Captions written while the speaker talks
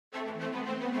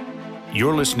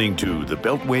You're listening to The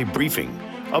Beltway Briefing,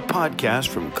 a podcast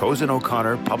from Cozen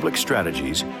O'Connor Public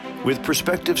Strategies with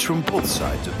perspectives from both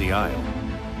sides of the aisle.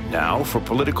 Now, for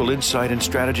political insight and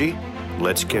strategy,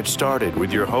 let's get started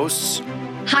with your hosts.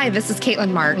 Hi, this is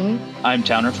Caitlin Martin. I'm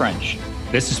Towner French.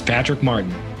 This is Patrick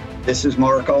Martin. This is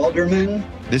Mark Alderman.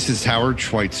 This is Howard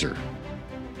Schweitzer.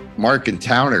 Mark and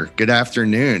Towner, good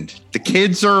afternoon. The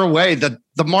kids are away.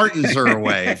 The Martins are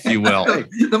away, if you will.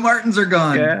 The Martins are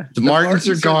gone. Yeah, the Martins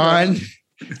are gone.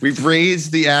 We've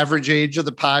raised the average age of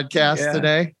the podcast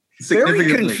today.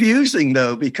 Very confusing,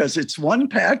 though, because it's one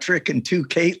Patrick and two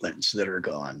Caitlins that are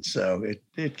gone. So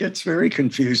it gets very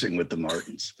confusing with the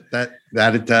Martins. That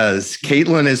it does.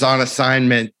 Caitlin is on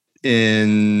assignment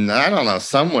in, I don't know,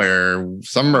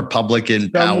 some Republican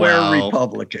powwow.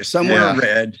 Republican, somewhere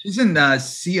red. She's in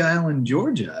Sea Island,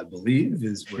 Georgia, I believe,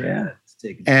 is where it's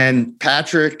taken. And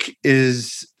Patrick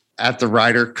is at the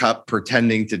Ryder Cup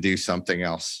pretending to do something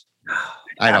else.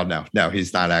 I don't know. No,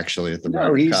 he's not actually at the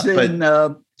Ryder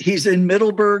Cup. He's in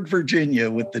Middleburg, Virginia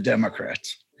with the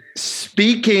Democrats.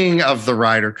 Speaking of the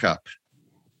Ryder Cup,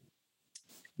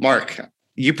 Mark,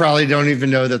 you probably don't even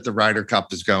know that the Ryder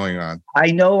Cup is going on.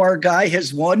 I know our guy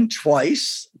has won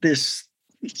twice this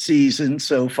season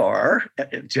so far.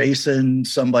 Jason,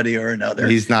 somebody or another.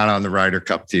 He's not on the Ryder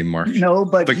Cup team, Mark. No,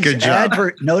 but good job.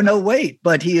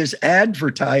 But he is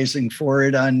advertising for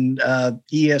it on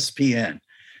ESPN.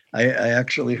 I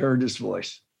actually heard his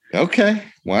voice. Okay.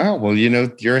 Wow. Well,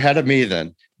 you're ahead of me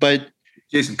then. But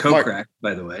Jason Kokrak,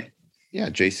 by the way. Yeah,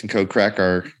 Jason Kokrak,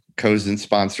 our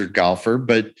Cozen-sponsored golfer.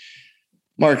 But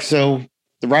Mark, so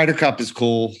the Ryder Cup is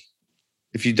cool.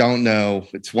 If you don't know,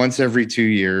 it's once every 2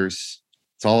 years.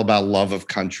 It's all about love of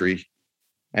country.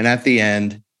 And at the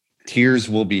end, tears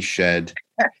will be shed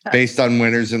based on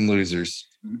winners and losers.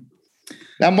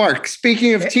 Now, Mark,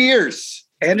 speaking of tears.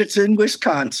 And it's in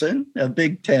Wisconsin, a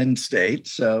Big Ten state.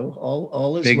 So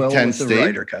all is well with the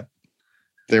Ryder Cup.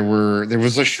 There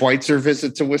was a Schweitzer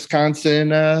visit to Wisconsin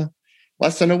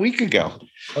less than a week ago.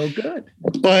 Oh, good.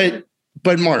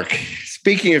 But Mark,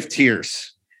 speaking of tears.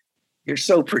 You're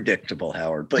so predictable,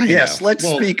 Howard. But yes, let's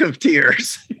speak of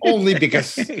tears. Only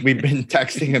because we've been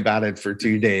texting about it for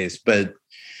 2 days. But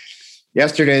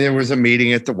yesterday there was a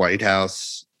meeting at the White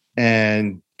House,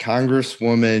 and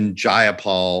Congresswoman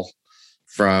Jayapal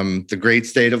from the great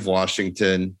state of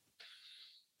Washington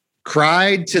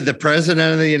cried to the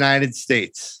President of the United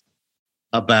States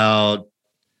about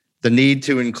the need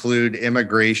to include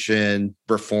immigration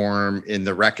reform in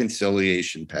the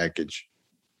reconciliation package.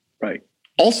 Right.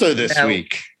 Also this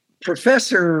week.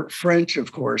 Professor French,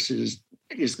 of course, is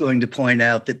going to point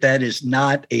out that is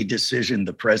not a decision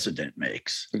the president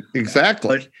makes.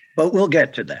 Exactly. But we'll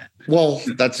get to that. Well,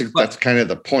 that's kind of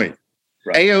the point.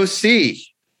 Right. AOC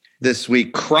this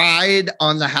week cried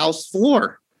on the House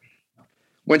floor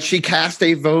when she cast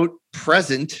a vote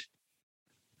present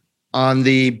on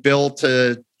the bill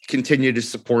to continue to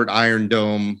support Iron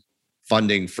Dome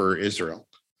funding for Israel.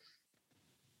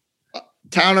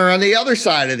 Towner on the other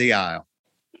side of the aisle.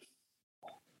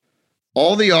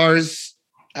 All the R's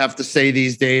have to say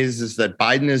these days is that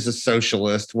Biden is a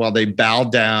socialist while they bow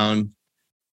down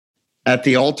at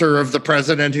the altar of the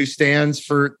president who stands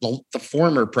for the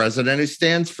former president who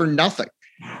stands for nothing.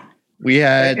 We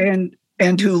had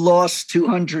and who lost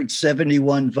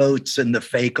 271 votes in the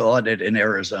fake audit in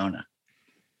Arizona.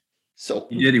 So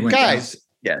guys,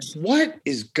 yes, what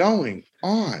is going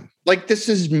on? Like, this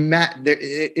is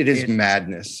it is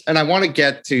madness. And I want to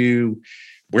get to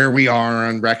where we are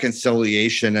on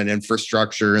reconciliation and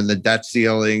infrastructure and the debt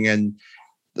ceiling and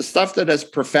the stuff that has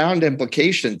profound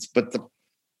implications, but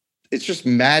it's just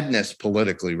madness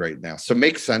politically right now. So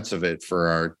make sense of it for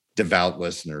our devout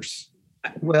listeners.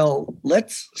 Well,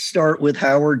 let's start with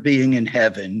Howard being in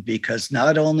heaven, because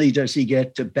not only does he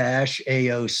get to bash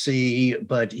AOC,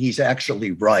 but he's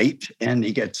actually right, and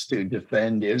he gets to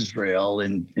defend Israel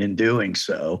in doing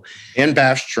so. And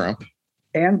bash Trump.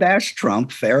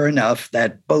 Fair enough.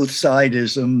 That both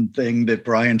sidism thing that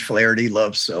Brian Flaherty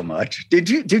loves so much. Did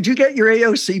you get your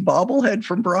AOC bobblehead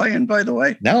from Brian, by the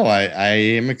way? No, I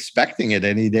am expecting it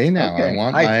any day now. Okay. I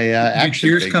want my action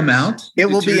tears figures. Come out. It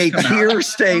will be a tear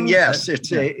stained. Yes,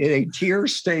 it's a tear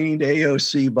stained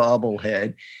AOC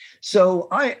bobblehead. So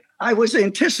I was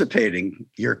anticipating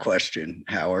your question,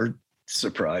 Howard.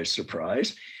 Surprise,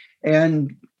 surprise,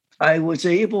 and I was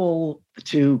able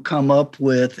to come up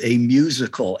with a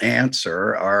musical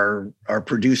answer. Our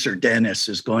producer, Dennis,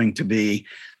 is going to be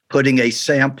putting a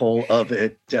sample of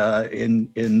it in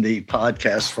the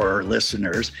podcast for our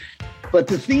listeners. But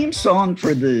the theme song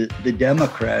for the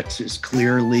Democrats is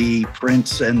clearly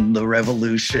Prince and the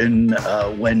Revolution,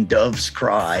 When Doves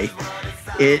Cry.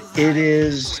 It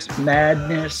is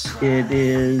madness. It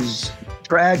is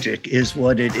tragic is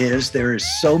what it is. There is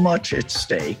so much at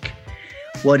stake.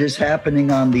 What is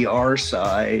happening on the R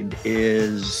side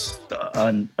is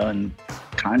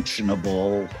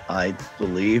unconscionable, I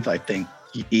believe. I think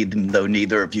even though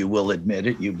neither of you will admit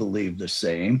it, you believe the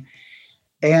same.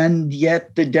 And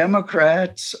yet the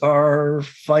Democrats are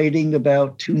fighting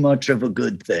about too much of a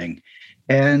good thing.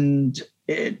 And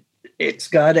it's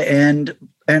got to end.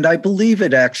 And I believe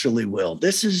it actually will.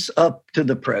 This is up to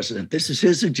the president. This is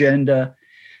his agenda.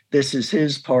 This is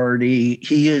his party.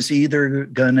 He is either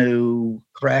going to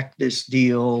crack this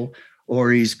deal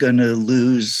or he's going to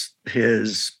lose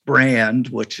his brand,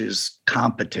 which is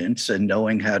competence and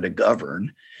knowing how to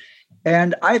govern.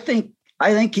 And I think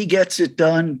he gets it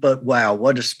done, but wow,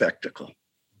 what a spectacle.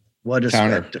 What a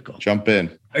spectacle. Jump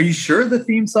in. Are you sure the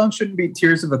theme song shouldn't be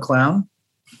Tears of a Clown?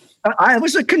 I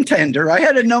was a contender. I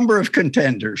had a number of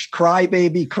contenders. Cry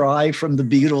Baby Cry from the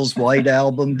Beatles' White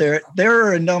Album. There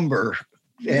are a number.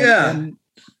 But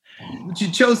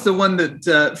you chose the one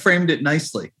that framed it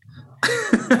nicely.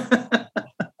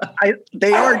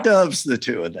 They are doves, the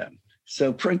two of them.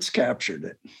 So Prince captured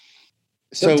it.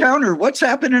 So Towner, what's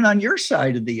happening on your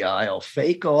side of the aisle?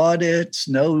 Fake audits,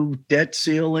 no debt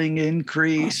ceiling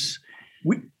increase.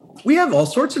 We have all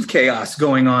sorts of chaos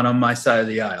going on my side of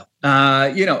the aisle.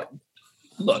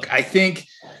 Look, I think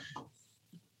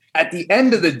at the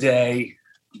end of the day,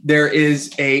 there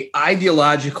is a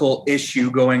ideological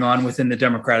issue going on within the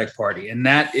Democratic Party, and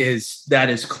that is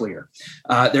clear.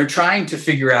 They're trying to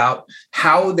figure out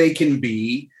how they can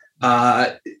be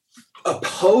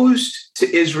opposed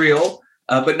to Israel,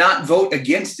 but not vote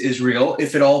against Israel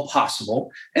if at all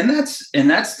possible. And that's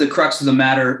the crux of the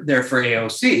matter there for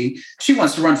AOC. She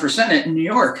wants to run for Senate in New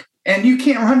York, and you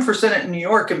can't run for Senate in New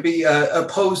York and be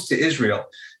opposed to Israel.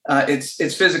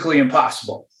 It's physically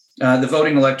impossible. The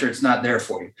voting electorate's not there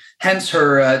for you. Hence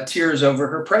her tears over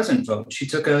her present vote. She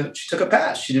took a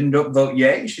pass. She didn't vote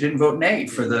yay. She didn't vote nay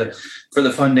for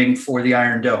the funding for the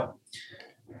Iron Dome.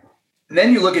 And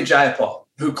then you look at Jayapal,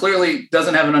 who clearly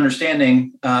doesn't have an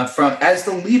understanding as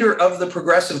the leader of the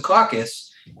Progressive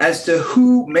Caucus as to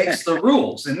who makes the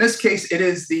rules. In this case, it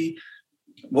is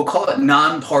we'll call it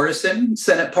nonpartisan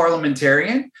Senate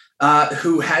parliamentarian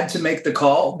who had to make the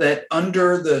call that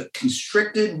under the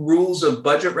constricted rules of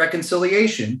budget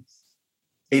reconciliation,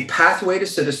 a pathway to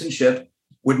citizenship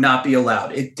would not be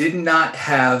allowed. It did not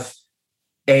have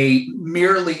it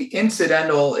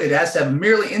has to have a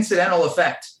merely incidental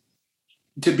effect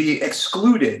to be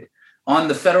excluded on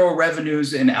the federal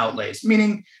revenues and outlays.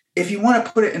 Meaning, if you want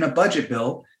to put it in a budget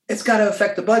bill, it's got to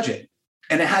affect the budget.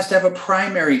 And it has to have a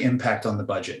primary impact on the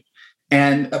budget.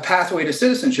 And a pathway to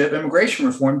citizenship, immigration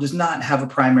reform, does not have a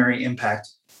primary impact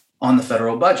on the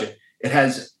federal budget. It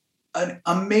has an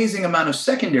amazing amount of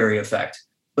secondary effect,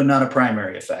 but not a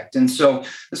primary effect. And so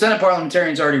the Senate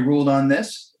parliamentarians already ruled on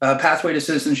this. Pathway to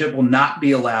citizenship will not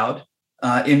be allowed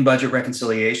in budget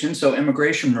reconciliation. So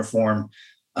immigration reform,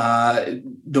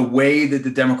 the way that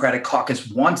the Democratic caucus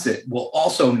wants it, will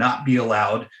also not be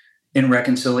allowed in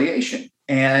reconciliation.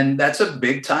 And that's a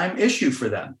big time issue for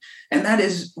them. And that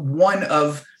is one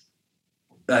of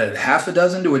half a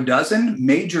dozen to a dozen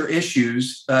major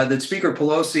issues that Speaker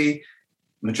Pelosi,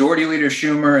 Majority Leader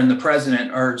Schumer, and the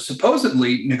president are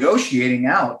supposedly negotiating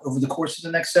out over the course of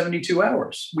the next 72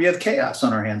 hours. We have chaos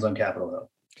on our hands on Capitol Hill.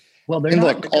 Well, and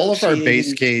look, all of our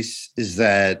base case is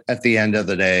that at the end of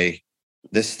the day,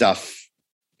 this stuff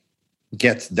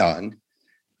gets done.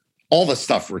 All the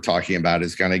stuff we're talking about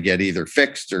is going to get either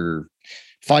fixed or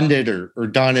funded or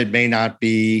done. It may not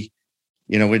be,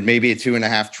 it may be a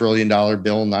 $2.5 trillion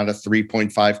bill, not a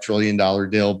 $3.5 trillion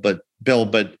bill,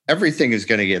 but everything is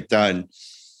going to get done.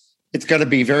 It's going to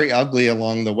be very ugly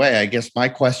along the way. I guess my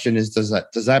question is, does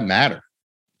that matter?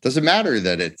 Does it matter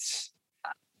that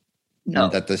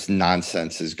that this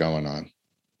nonsense is going on?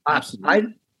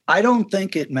 I don't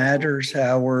think it matters,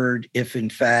 Howard, if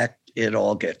in fact it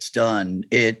all gets done.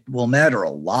 It will matter a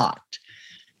lot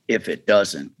if it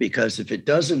doesn't, because if it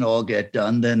doesn't all get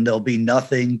done, then there'll be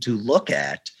nothing to look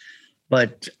at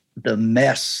but the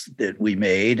mess that we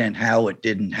made and how it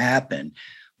didn't happen.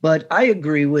 But I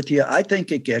agree with you. I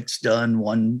think it gets done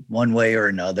one way or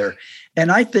another.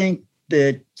 And I think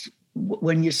that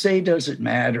when you say, does it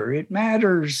matter? It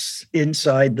matters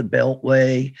inside the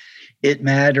Beltway. It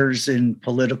matters in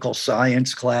political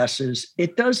science classes.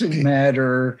 It doesn't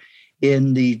matter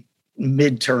in the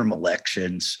midterm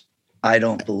elections, I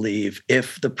don't believe,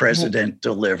 if the president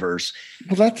delivers.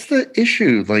 Well, that's the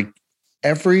issue. Like,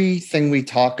 everything we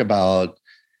talk about,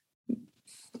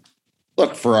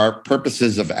 look, for our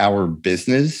purposes of our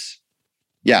business,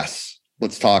 yes,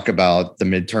 let's talk about the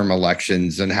midterm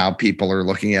elections and how people are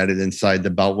looking at it inside the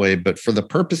Beltway. But for the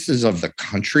purposes of the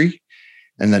country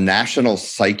and the national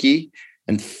psyche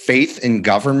and faith in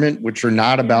government, which are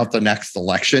not about the next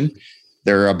election,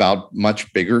 they're about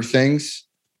much bigger things.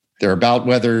 They're about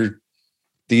whether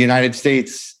the United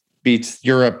States beats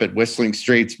Europe at Whistling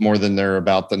Straits more than they're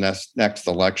about the next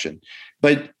election.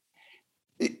 But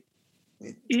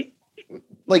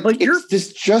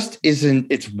this just isn't,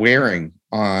 it's wearing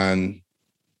on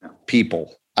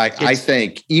people. I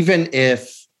think even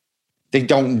if they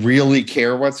don't really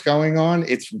care what's going on,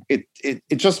 it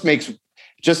just makes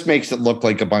it look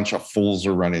like a bunch of fools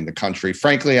are running the country,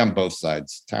 frankly, on both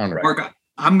sides. Towner. Mark,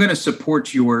 I'm going to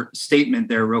support your statement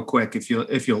there real quick, if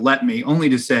you'll let me, only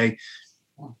to say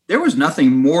there was nothing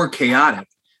more chaotic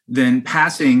than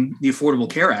passing the Affordable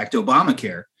Care Act,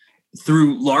 Obamacare,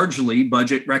 through largely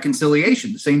budget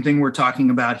reconciliation, the same thing we're talking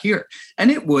about here.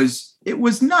 And it was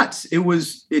nuts.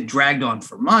 It dragged on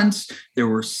for months. There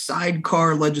were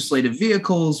sidecar legislative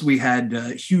vehicles. We had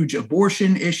a huge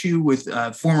abortion issue with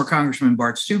former Congressman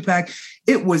Bart Stupak.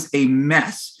 It was a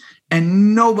mess.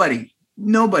 And nobody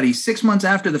 6 months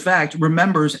after the fact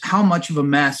remembers how much of a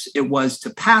mess it was to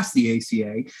pass the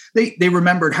ACA. They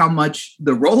remembered how much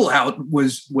the rollout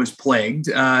was plagued,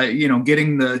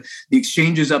 getting the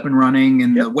exchanges up and running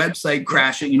and the website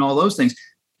crashing and all those things.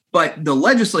 But the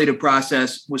legislative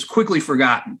process was quickly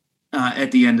forgotten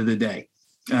at the end of the day.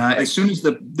 As soon as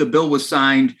the bill was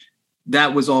signed,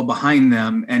 that was all behind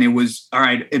them. And it was, all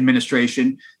right,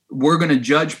 administration, we're going to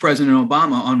judge President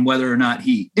Obama on whether or not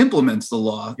he implements the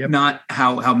law, not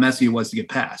how messy it was to get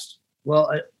passed. Well,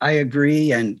 I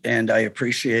agree, and I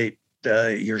appreciate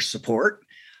your support.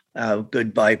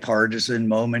 Good bipartisan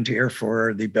moment here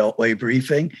for the Beltway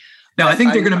briefing. Now, I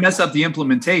think they're going to mess up the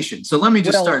implementation. So let me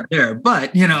just start there.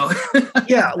 But,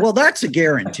 yeah, well, that's a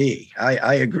guarantee.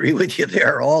 I agree with you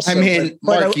there also. I mean,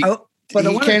 Mark, but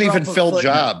he can't even fill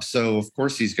jobs, so of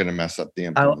course he's going to mess up the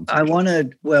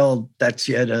implementation. That's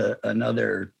yet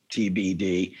another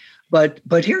TBD. But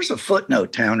here's a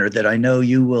footnote, Towner, that I know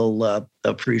you will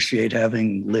appreciate,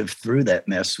 having lived through that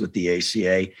mess with the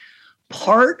ACA.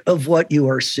 Part of what you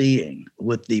are seeing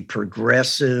with the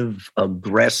progressive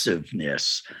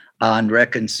aggressiveness on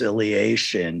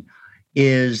reconciliation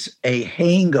is a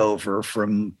hangover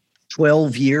from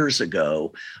 12 years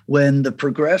ago, when the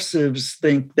progressives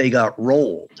think they got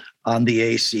rolled on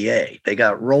the ACA. They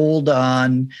got rolled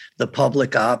on the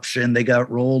public option. They got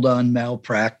rolled on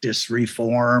malpractice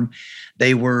reform.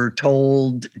 They were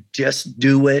told, just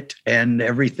do it and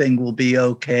everything will be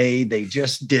okay. They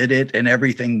just did it and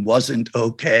everything wasn't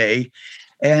okay.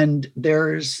 And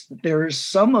there's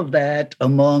some of that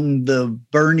among the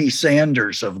Bernie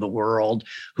Sanders of the world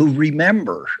who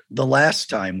remember the last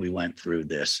time we went through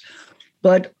this.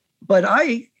 But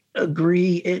I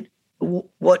agree.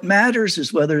 What matters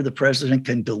is whether the president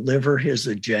can deliver his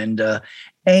agenda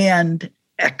and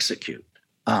execute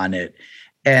on it.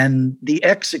 And the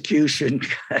execution,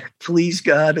 please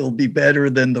God, will be better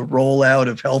than the rollout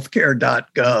of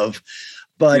healthcare.gov.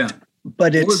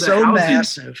 But it's so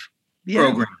massive.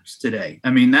 Programs today. I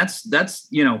mean, that's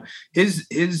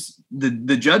his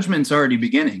the judgment's already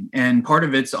beginning, and part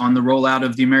of it's on the rollout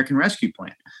of the American Rescue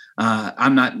Plan.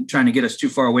 I'm not trying to get us too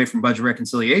far away from budget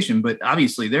reconciliation, but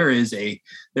obviously there is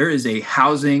a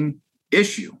housing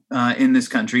issue in this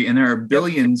country, and there are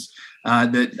billions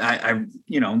that I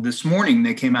this morning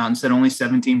they came out and said only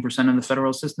 17% of the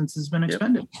federal assistance has been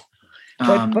expended.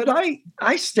 But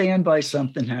I stand by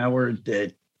something, Howard,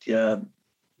 that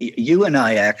you and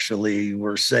I actually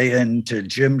were saying to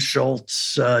Jim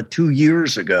Schultz 2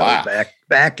 years ago,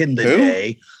 back in the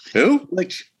day,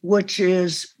 which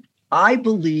is, I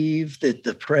believe that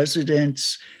the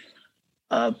president's,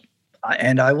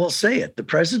 and I will say it, the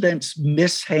president's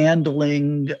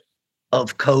mishandling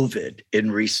of COVID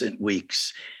in recent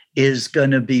weeks is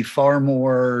going to be far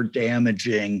more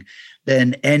damaging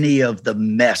than any of the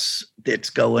mess that's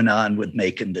going on with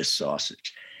making this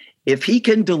sausage. If he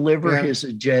can deliver his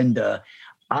agenda,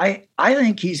 I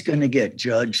think he's going to get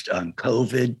judged on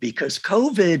COVID, because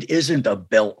COVID isn't a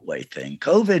Beltway thing.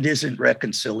 COVID isn't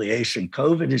reconciliation.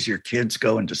 COVID is your kids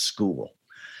going to school.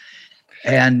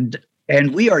 And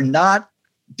we are not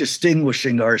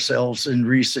distinguishing ourselves in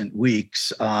recent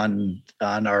weeks on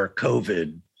our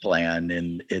COVID plan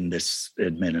in this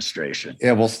administration.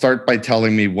 Yeah, well, start by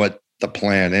telling me what the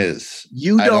plan is.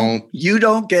 You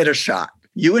don't get a shot.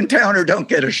 You and Towner don't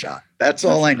get a shot. That's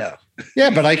all I know.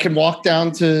 Yeah, but I can walk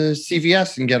down to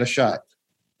CVS and get a shot.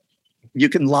 You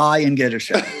can lie and get a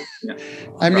shot.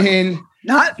 I mean,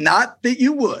 not that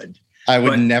you would. I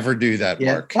would never do that,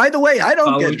 Mark. By the way, I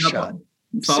don't get a shot.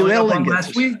 Following up on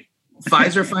last week,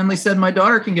 Pfizer finally said my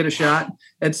daughter can get a shot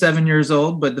at 7 years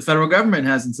old, but the federal government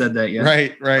hasn't said that yet.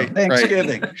 Right.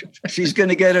 Thanksgiving. She's going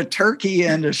to get a turkey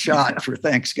and a shot for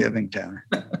Thanksgiving, Tanner.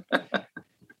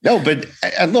 No, but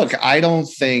look, I don't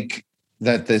think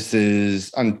that this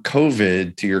is on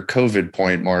COVID, to your COVID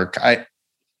point, Mark. I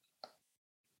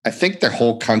think the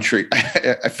whole country,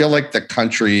 I feel like the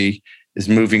country is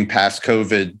moving past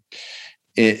COVID,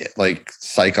 like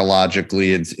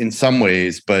psychologically in some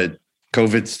ways, but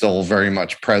COVID's still very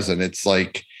much present. It's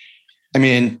like, I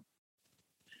mean,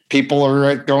 people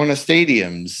are going to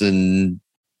stadiums and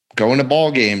going to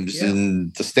ball games,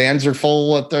 and the stands are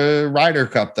full at the Ryder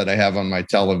Cup that I have on my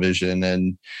television.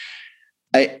 And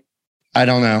I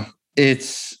don't know.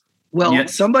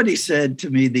 Somebody said to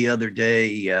me the other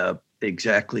day,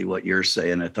 exactly what you're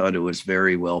saying. I thought it was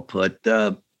very well put.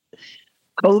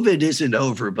 COVID isn't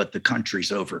over, but the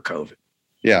country's over COVID.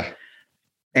 Yeah.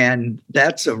 And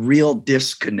that's a real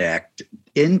disconnect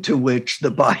into which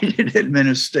the Biden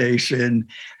administration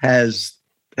has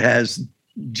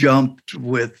jumped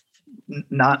with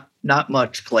not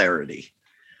much clarity.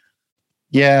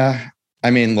 Yeah.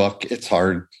 I mean, look, it's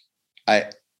hard.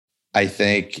 I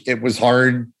think it was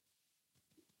hard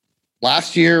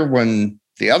last year when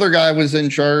the other guy was in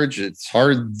charge. It's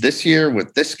hard this year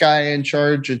with this guy in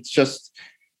charge. It's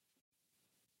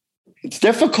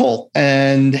difficult,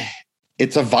 and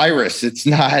it's a virus. It's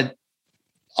not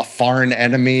a foreign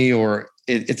enemy, or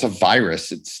it's a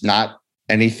virus. It's not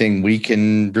anything we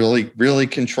can really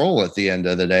control at the end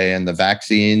of the day. And the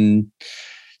vaccine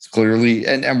is clearly,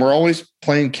 and we're always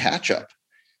playing catch up.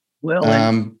 Well,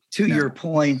 to your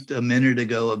point a minute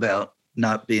ago about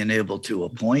not being able to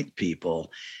appoint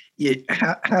people,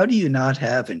 how do you not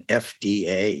have an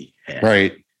FDA head?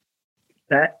 Right.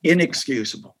 That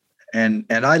inexcusable. And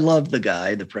I love the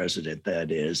guy, the president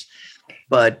that is,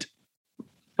 but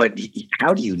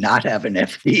how do you not have an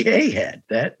FDA head?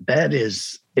 That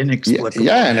is inexplicable.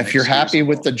 Yeah, and if you're happy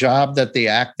with the job that the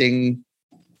acting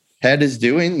head is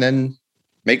doing, then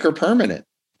make her permanent.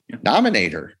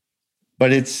 Nominate her.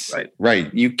 But it's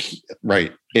right.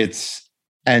 It's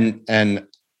and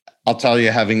I'll tell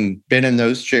you, having been in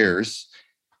those chairs,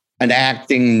 an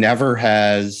acting never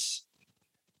has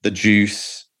the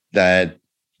juice that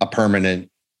a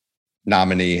permanent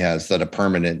nominee has, that a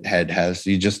permanent head has.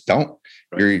 You just don't.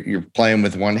 You're playing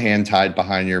with one hand tied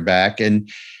behind your back, and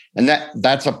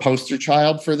that's a poster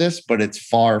child for this, but it's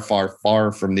far, far,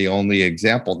 far from the only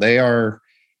example. They are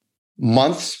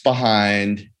months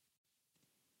behind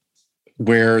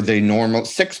where they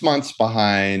 6 months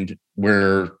behind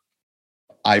where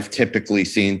I've typically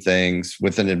seen things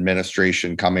with an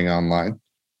administration coming online,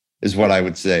 is what I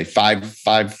would say.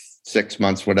 5-6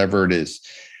 months, whatever it is.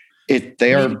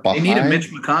 They are behind. They need a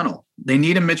Mitch McConnell. They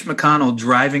need a Mitch McConnell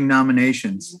driving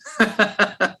nominations.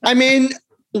 I mean,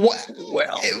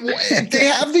 they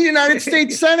have the United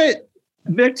States Senate.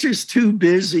 Mitch is too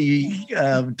busy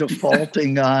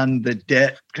defaulting on the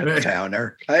debt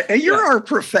counter. You're our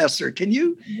professor. Can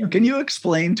you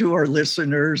explain to our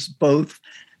listeners both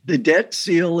the debt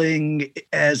ceiling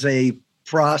as a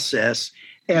process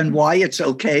and why it's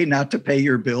okay not to pay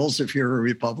your bills if you're a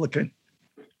Republican?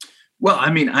 Well,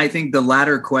 I mean, I think the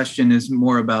latter question is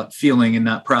more about feeling and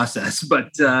not process.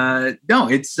 But no,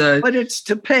 it's but it's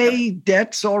to pay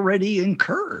debts already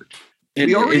incurred.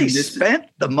 We already spent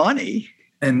the money.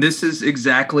 And this is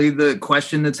exactly the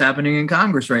question that's happening in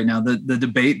Congress right now. The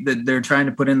debate that they're trying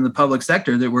to put in the public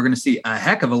sector that we're going to see a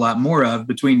heck of a lot more of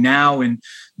between now and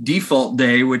default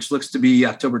day, which looks to be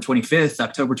October 25th,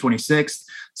 October 26th,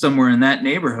 somewhere in that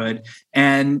neighborhood.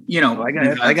 And,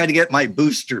 I got to get my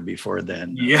booster before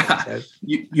then. Yeah.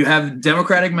 You have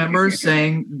Democratic members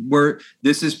saying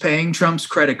this is paying Trump's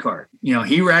credit card.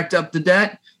 He racked up the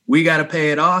debt. We got to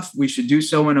pay it off. We should do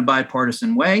so in a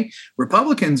bipartisan way.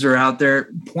 Republicans are out there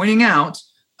pointing out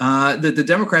that the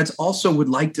Democrats also would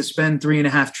like to spend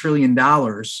 $3.5 trillion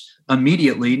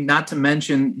immediately, not to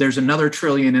mention there's another $1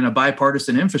 trillion in a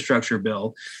bipartisan infrastructure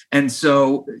bill. And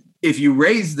so if you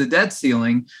raise the debt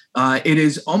ceiling, it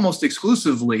is almost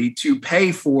exclusively to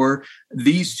pay for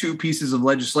these two pieces of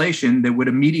legislation that would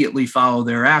immediately follow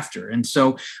thereafter. And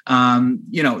so,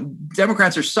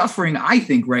 Democrats are suffering, I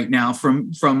think, right now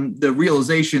from the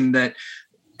realization that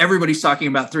everybody's talking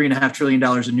about $3.5 trillion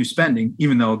in new spending,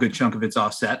 even though a good chunk of it's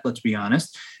offset, let's be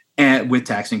honest, with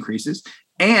tax increases.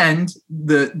 And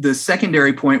the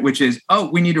secondary point, which is,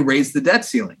 we need to raise the debt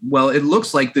ceiling. Well, it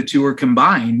looks like the two are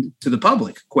combined to the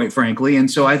public, quite frankly.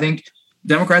 And so I think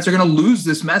Democrats are going to lose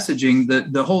this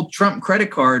messaging. The whole Trump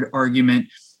credit card argument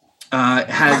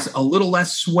has a little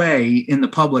less sway in the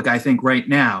public, I think, right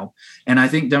now. And I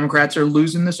think Democrats are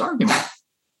losing this argument.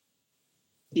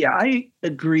 Yeah, I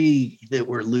agree that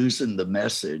we're losing the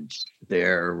message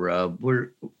there.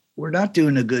 We're not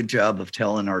doing a good job of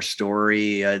telling our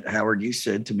story. Howard, you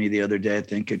said to me the other day, I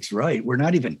think it's right. We're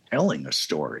not even telling a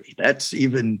story. That's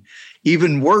even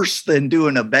worse than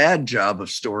doing a bad job of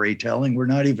storytelling. We're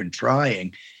not even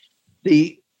trying.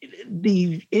 The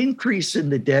increase in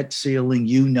the debt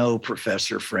ceiling,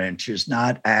 Professor French, is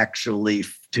not actually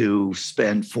to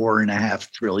spend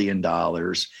 $4.5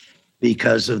 trillion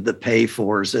because of the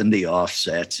pay-fors and the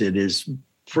offsets. It is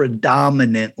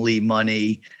predominantly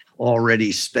money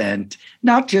already spent,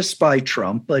 not just by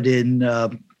Trump, but in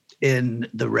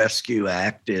the Rescue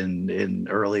Act, in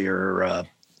earlier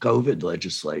COVID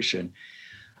legislation.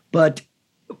 But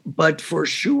for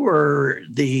sure,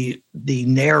 the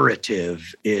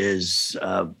narrative is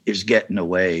getting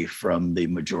away from the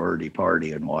majority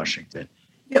party in Washington.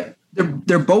 Yeah,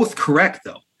 they're both correct,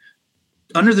 though.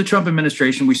 Under the Trump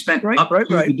administration, we spent up to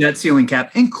the debt ceiling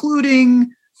cap,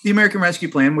 including the American Rescue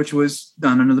Plan, which was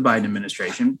done under the Biden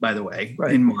administration, by the way,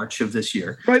 in March of this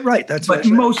year. Right. That's but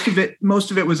most of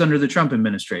it was under the Trump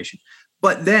administration.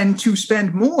 But then to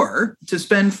spend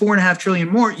 $4.5 trillion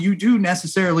more, you do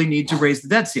necessarily need to raise the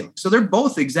debt ceiling. So they're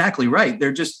both exactly right.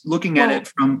 They're just looking at it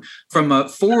from a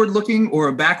forward-looking or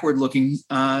a backward-looking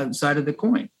side of the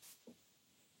coin.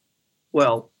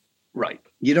 Well, right.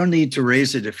 You don't need to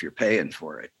raise it if you're paying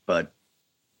for it, but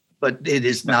it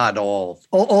is not all.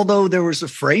 Although there was a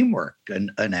framework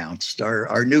announced,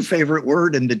 our new favorite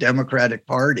word in the Democratic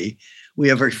Party. We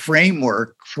have a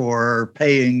framework for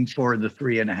paying for the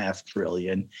 $3.5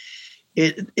 trillion.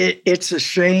 It's a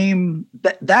shame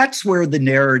that's where the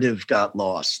narrative got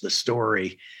lost. The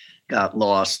story got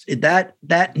lost.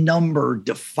 That number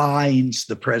defines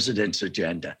the president's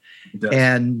agenda,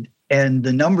 and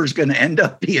the number is going to end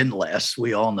up being less.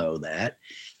 We all know that.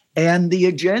 And the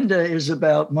agenda is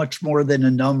about much more than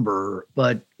a number,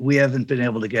 but we haven't been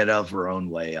able to get out of our own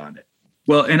way on it.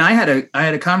 Well, and I had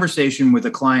a conversation with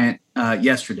a client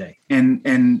yesterday,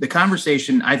 and the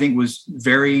conversation I think was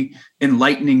very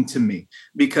enlightening to me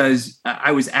because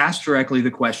I was asked directly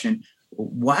the question,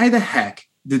 why the heck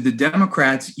did the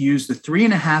Democrats use the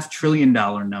 $3.5 trillion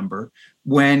number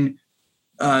when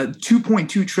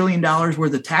 $2.2 trillion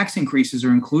worth of tax increases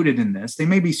are included in this? They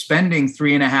may be spending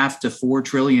 $3.5 to $4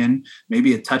 trillion,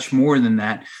 maybe a touch more than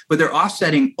that, but they're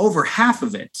offsetting over half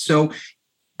of it. So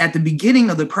at the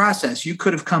beginning of the process, you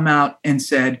could have come out and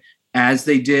said, as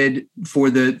they did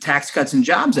for the Tax Cuts and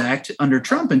Jobs Act under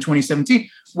Trump in 2017,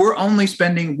 we're only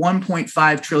spending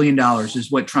 $1.5 trillion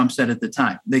is what Trump said at the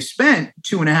time. They spent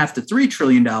 $2.5 to $3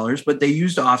 trillion, but they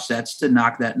used offsets to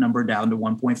knock that number down to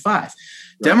 1.5. Right.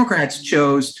 Democrats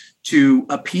chose to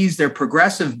appease their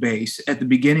progressive base at the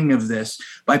beginning of this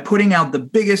by putting out the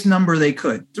biggest number they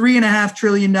could. $3.5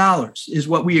 trillion is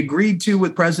what we agreed to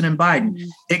with President Biden,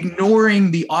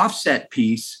 ignoring the offset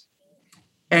piece.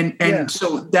 And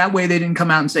so that way they didn't come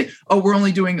out and say, oh, we're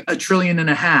only doing $1.5 trillion.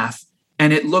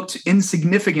 And it looked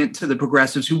insignificant to the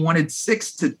progressives who wanted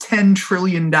 $6 to $10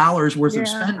 trillion worth of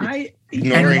spending.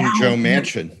 Ignoring Joe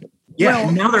Manchin. Yeah,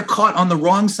 and now they're caught on the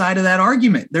wrong side of that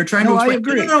argument. They're trying to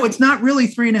explain, no, it's not really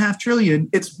 $3.5 trillion.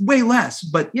 It's way less,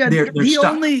 but they're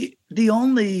stuck. The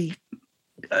only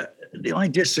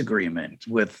disagreement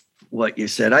with what you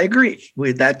said, I agree.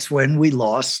 That's when we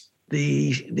lost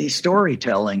the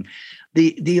storytelling.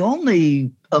 The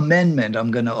only amendment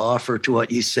I'm going to offer to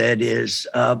what you said is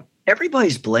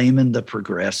everybody's blaming the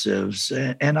progressives,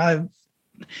 and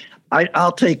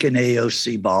I'll take an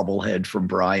AOC bobblehead from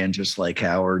Brian, just like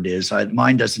Howard is.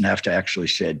 Mine doesn't have to actually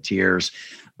shed tears,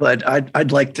 but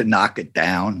I'd like to knock it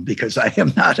down because I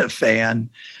am not a fan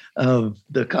of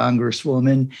the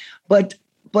Congresswoman. But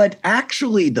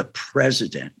actually the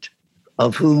president,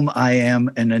 of whom I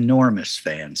am an enormous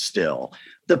fan still,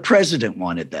 the president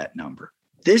wanted that number.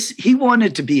 He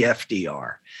wanted to be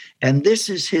FDR, and this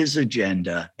is his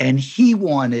agenda. And he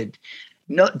wanted...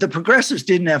 No, the progressives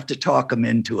didn't have to talk him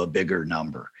into a bigger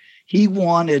number. He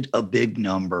wanted a big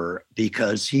number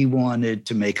because he wanted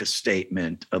to make a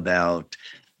statement about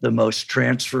the most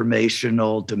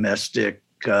transformational domestic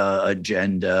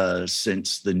agenda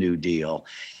since the New Deal.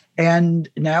 And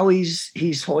now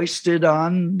he's hoisted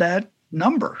on that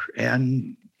number,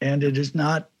 and it is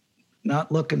not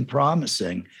looking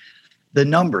promising, the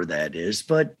number that is.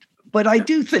 But I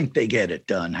do think they get it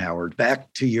done, Howard.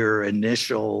 Back to your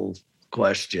initial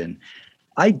question.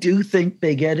 I do think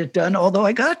they get it done, although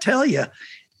I got to tell you,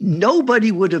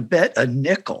 nobody would have bet a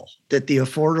nickel that the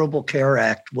Affordable Care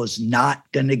Act was not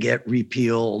going to get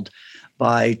repealed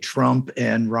by Trump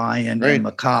and Ryan and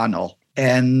McConnell,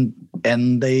 and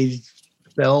they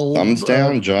fell thumbs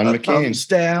down. John McCain thumbs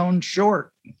down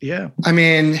short. Yeah, I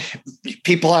mean,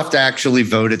 people have to actually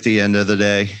vote at the end of the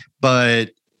day,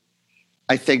 but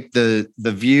I think the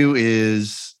view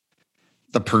is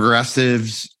the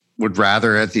progressives would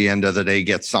rather at the end of the day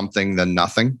get something than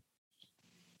nothing.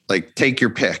 Like, take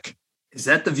your pick. Is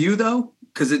that the view though?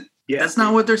 Because that's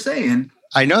not what they're saying.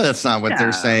 I know that's not what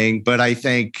they're saying, but I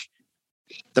think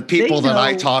the people that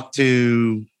I talk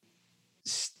to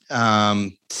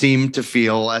seem to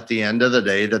feel at the end of the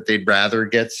day that they'd rather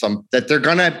get that they're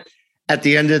going to, at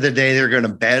the end of the day, they're going to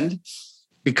bend,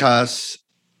 because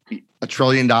 $1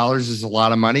 trillion is a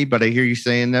lot of money. But I hear you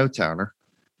saying no, Towner.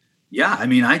 Yeah, I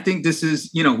mean, I think this is,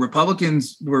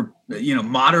 Republicans were,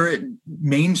 moderate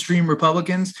mainstream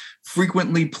Republicans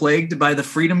frequently plagued by the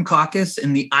Freedom Caucus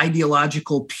and the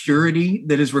ideological purity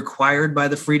that is required by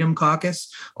the Freedom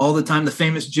Caucus all the time. The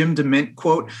famous Jim DeMint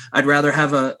quote, I'd rather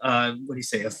have a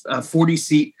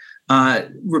 40-seat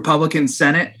Republican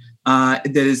Senate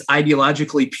that is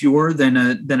ideologically pure than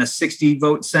a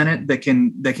 60-vote Senate that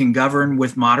can govern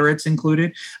with moderates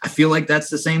included. I feel like that's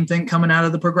the same thing coming out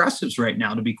of the progressives right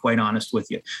now, to be quite honest with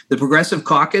you. The Progressive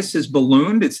Caucus has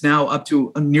ballooned. It's now up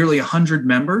to nearly 100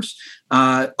 members,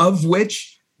 of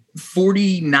which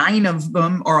 49 of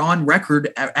them are on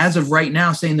record as of right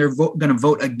now saying they're going to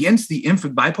vote against the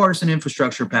bipartisan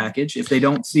infrastructure package if they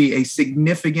don't see a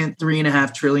significant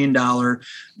 $3.5 trillion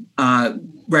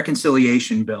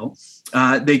reconciliation bill.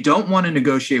 They don't want to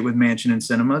negotiate with Manchin and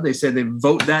Sinema. They said they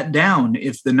vote that down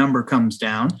if the number comes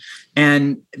down,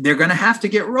 and they're going to have to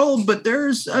get rolled. But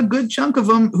there's a good chunk of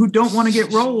them who don't want to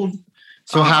get rolled.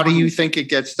 So how do you think it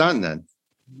gets done then?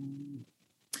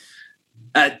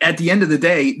 At the end of the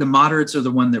day, the moderates are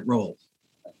the one that roll.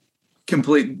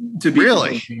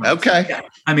 Really? Okay. Yeah.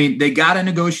 I mean, they got to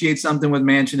negotiate something with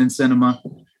Manchin and Sinema.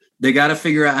 They got to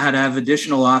figure out how to have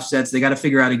additional offsets. They got to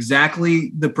figure out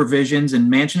exactly the provisions.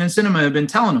 And Manchin and Sinema have been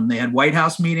telling them. They had White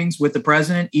House meetings with the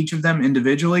president, each of them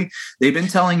individually. They've been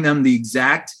telling them the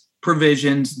exact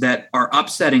provisions that are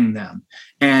upsetting them.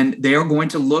 And they are going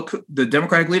to the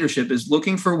Democratic leadership is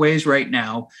looking for ways right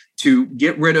now to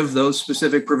get rid of those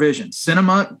specific provisions.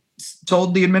 Sinema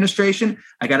told the administration,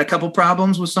 I got a couple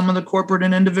problems with some of the corporate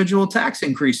and individual tax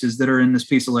increases that are in this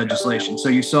piece of legislation. So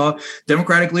you saw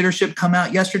Democratic leadership come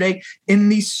out yesterday in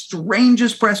the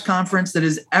strangest press conference that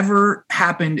has ever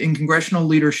happened in congressional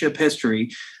leadership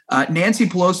history. Nancy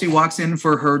Pelosi walks in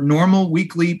for her normal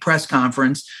weekly press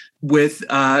conference with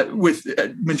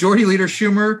Majority Leader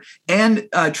Schumer and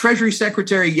Treasury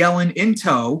Secretary Yellen in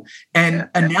tow, and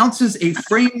announces a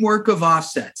framework of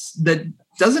offsets that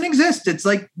doesn't exist. It's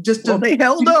like just they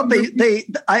held up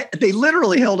they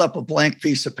literally held up a blank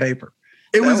piece of paper.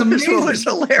 It was amazing. It was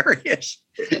hilarious.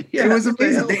 Yeah, it was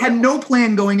amazing. They had no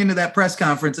plan going into that press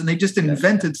conference, and they just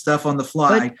invented stuff on the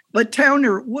fly. But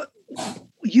Towner, what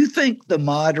you think the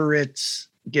moderates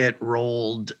get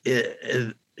rolled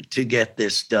to get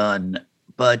this done?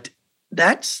 But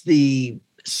that's the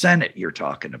Senate you're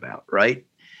talking about, right?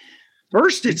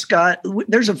 First,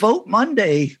 there's a vote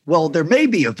Monday. Well, there may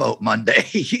be a vote Monday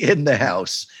in the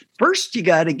House. First, you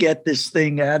got to get this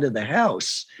thing out of the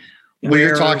House.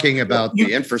 We're talking about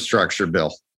the infrastructure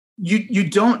bill. You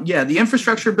don't, the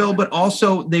infrastructure bill, but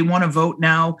also they want to vote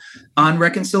now on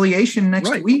reconciliation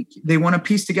next week. They want to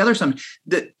piece together something.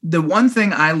 The one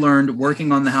thing I learned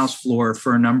working on the House floor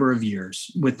for a number of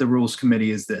years with the Rules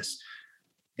Committee is this,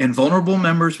 and vulnerable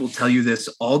members will tell you this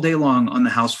all day long on the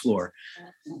House floor.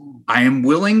 I am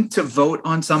willing to vote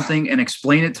on something and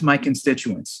explain it to my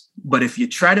constituents. But if you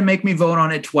try to make me vote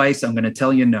on it twice, I'm going to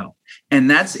tell you no. And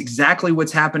that's exactly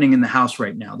what's happening in the House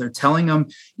right now. They're telling them,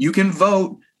 you can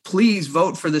vote. Please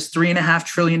vote for this $3.5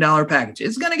 trillion package.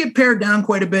 It's going to get pared down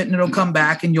quite a bit and it'll come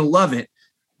back and you'll love it.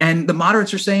 And the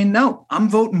moderates are saying, no, I'm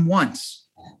voting once.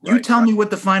 You tell me what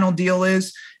the final deal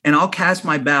is and I'll cast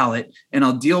my ballot and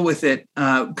I'll deal with it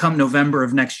come November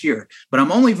of next year. But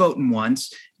I'm only voting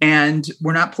once. And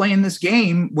we're not playing this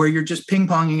game where you're just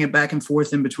ping-ponging it back and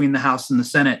forth in between the House and the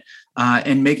Senate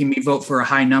and making me vote for a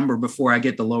high number before I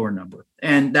get the lower number.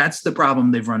 And that's the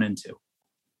problem they've run into.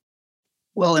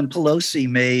 Well, and Pelosi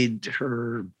made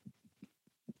her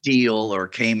deal or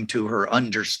came to her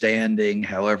understanding,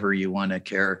 however you want to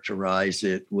characterize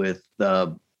it, with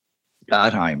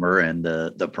Gottheimer and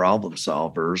the problem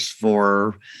solvers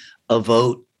for a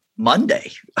vote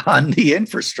Monday on the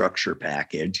infrastructure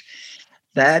package.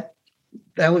 That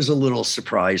was a little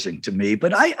surprising to me,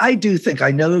 but I do think,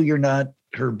 I know you're not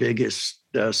her biggest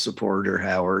supporter,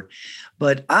 Howard,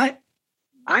 but I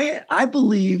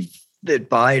believe that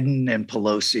Biden and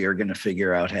Pelosi are going to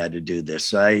figure out how to do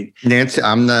this. Nancy,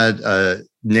 I'm not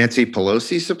Nancy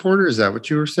Pelosi supporter. Is that what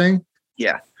you were saying?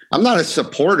 Yeah. I'm not a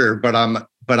supporter, but I'm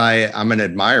an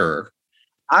admirer.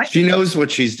 She knows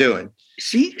what she's doing.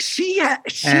 She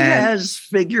has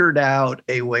figured out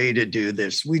a way to do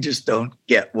this. We just don't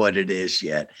get what it is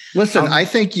yet. Listen, I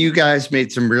think you guys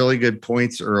made some really good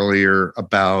points earlier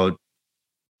about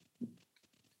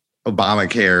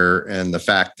Obamacare and the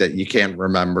fact that you can't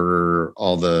remember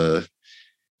all the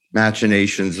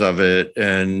machinations of it.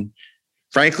 And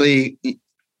frankly,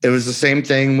 it was the same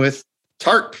thing with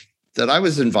TARP that I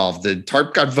was involved in.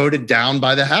 TARP got voted down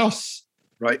by the House.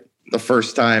 Right. The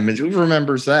first time. And who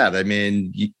remembers that? I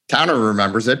mean, Towner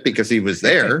remembers it because he was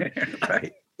there.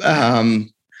 Right.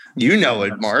 You know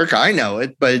it, Mark. I know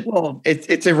it, but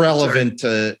it's irrelevant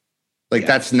to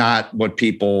that's not what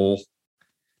people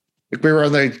we were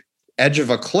on the edge of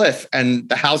a cliff and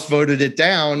the House voted it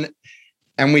down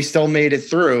and we still made it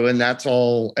through. And that's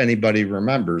all anybody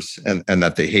remembers. And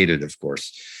that they hated, of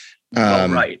course.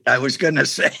 Right. I was going to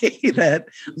say that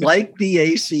like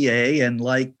the ACA and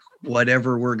like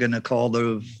whatever we're going to call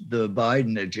the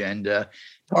Biden agenda,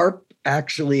 TARP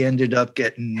actually ended up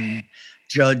getting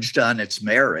judged on its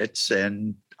merits,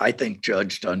 and I think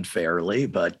judged unfairly,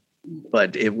 but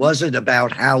it wasn't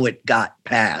about how it got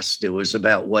passed. It was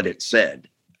about what it said.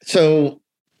 So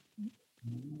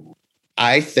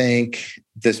I think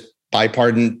this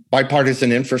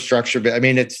bipartisan infrastructure, I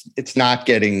mean, it's not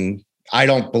getting, I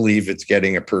don't believe it's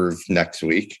getting approved next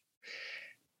week.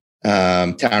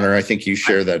 Towner, I think you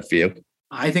share that view.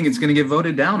 I think it's going to get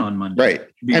voted down on Monday. Right.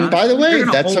 And by the way, they're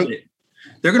going to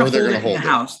hold it in the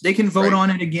House. They can vote on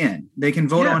it again.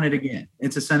 On it again.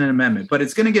 It's a Senate amendment, but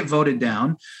it's going to get voted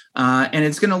down. And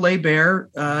it's going to lay bare,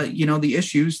 the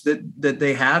issues that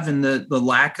they have and the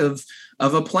lack of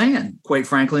a plan, quite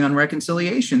frankly, on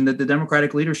reconciliation that the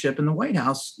Democratic leadership in the White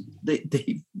House,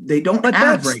 they don't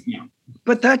have right now.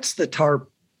 But that's the TARP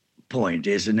point,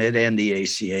 isn't it? And the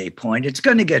ACA point. It's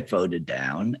going to get voted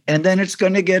down and then it's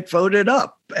going to get voted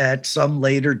up at some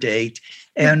later date.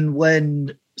 And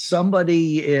when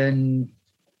somebody in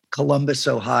Columbus,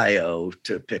 Ohio,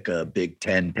 to pick a Big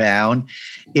Ten town,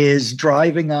 is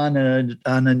driving on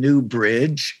a new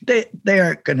bridge, they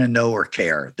aren't going to know or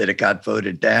care that it got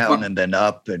voted down and then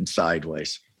up and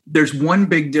sideways. There's one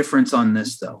big difference on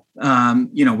this, though.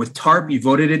 With TARP, you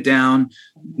voted it down.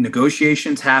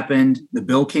 Negotiations happened. The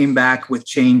bill came back with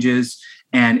changes,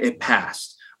 and it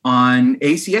passed. On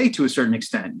ACA, to a certain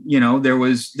extent, there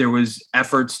was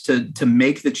efforts to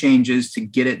make the changes to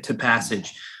get it to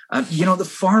passage. The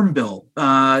Farm Bill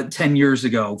 10 years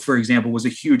ago, for example, was a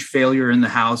huge failure in the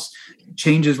House.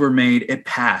 Changes were made. It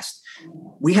passed.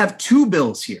 We have two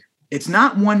bills here. It's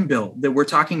not one bill that we're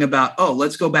talking about,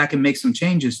 let's go back and make some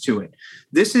changes to it.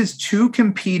 This is two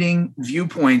competing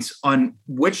viewpoints on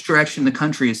which direction the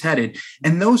country is headed.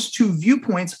 And those two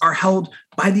viewpoints are held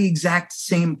by the exact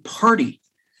same party.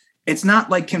 It's not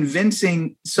like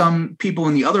convincing some people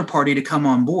in the other party to come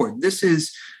on board. This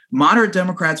is moderate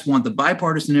Democrats want the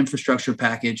bipartisan infrastructure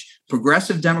package.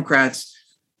 Progressive Democrats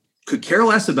could care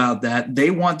less about that.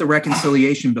 They want the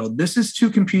reconciliation bill. This is two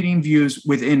competing views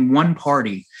within one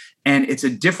party. And it's a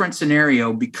different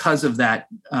scenario because of that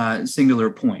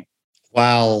singular point.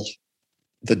 While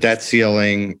the debt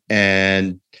ceiling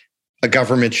and a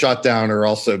government shutdown are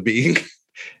also being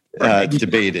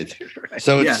debated. Right.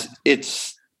 So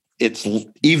it's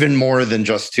even more than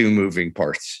just two moving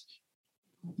parts.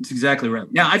 That's exactly right.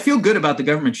 Yeah, I feel good about the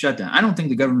government shutdown. I don't think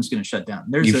the government's going to shut down.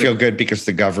 You feel good because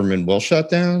the government will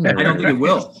shut down? I don't think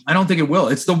it will.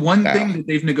 It's the one thing that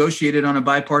they've negotiated on a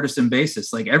bipartisan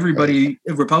basis. Like everybody,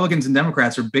 Republicans and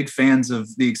Democrats are big fans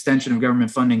of the extension of government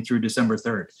funding through December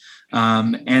 3rd.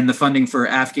 And the funding for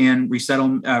Afghan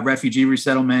refugee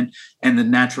resettlement and the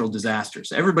natural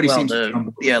disasters. Everybody seems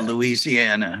to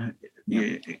Louisiana.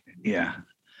 Yeah.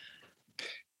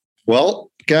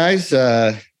 Well, guys,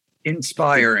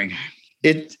 inspiring.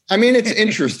 It's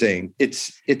interesting.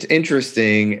 It's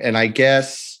interesting. And I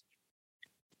guess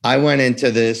I went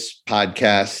into this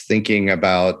podcast thinking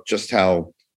about just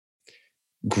how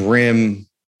grim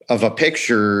of a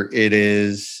picture it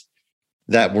is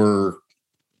that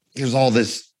there's all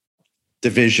this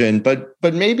division, but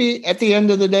maybe at the end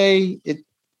of the day,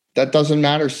 that doesn't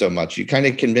matter so much. You kind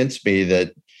of convinced me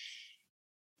that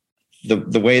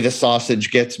the way the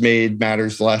sausage gets made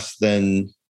matters less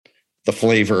than the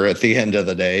flavor at the end of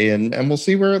the day, and we'll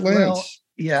see where it lands. Well,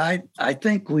 yeah, I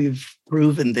think we've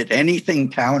proven that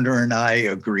anything Towner and I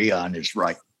agree on is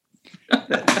right.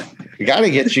 We got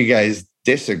to get you guys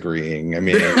disagreeing. I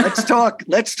mean,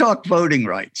 let's talk voting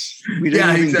rights. We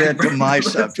didn't even get to my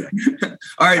subject.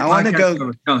 All right, I want to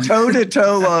go toe to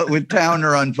toe with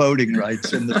Towner on voting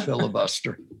rights in the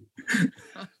filibuster.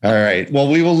 All right. Well,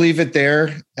 we will leave it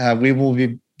there. We will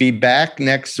be back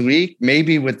next week,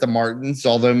 maybe with the Martins,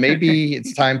 although maybe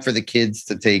it's time for the kids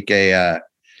to take a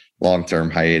long-term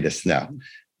hiatus now.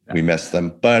 We miss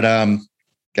them. But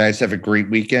guys, have a great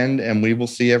weekend, and we will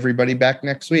see everybody back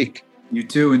next week. You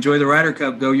too. Enjoy the Ryder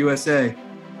Cup. Go USA.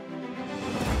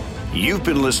 You've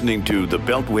been listening to The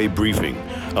Beltway Briefing,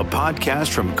 a podcast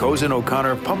from Cozen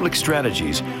O'Connor Public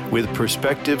Strategies with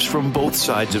perspectives from both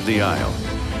sides of the aisle.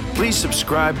 Please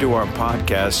subscribe to our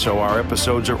podcast so our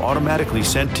episodes are automatically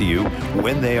sent to you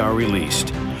when they are released.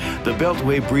 The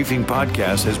Beltway Briefing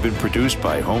podcast has been produced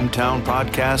by Hometown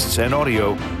Podcasts and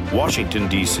Audio, Washington,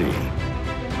 D.C.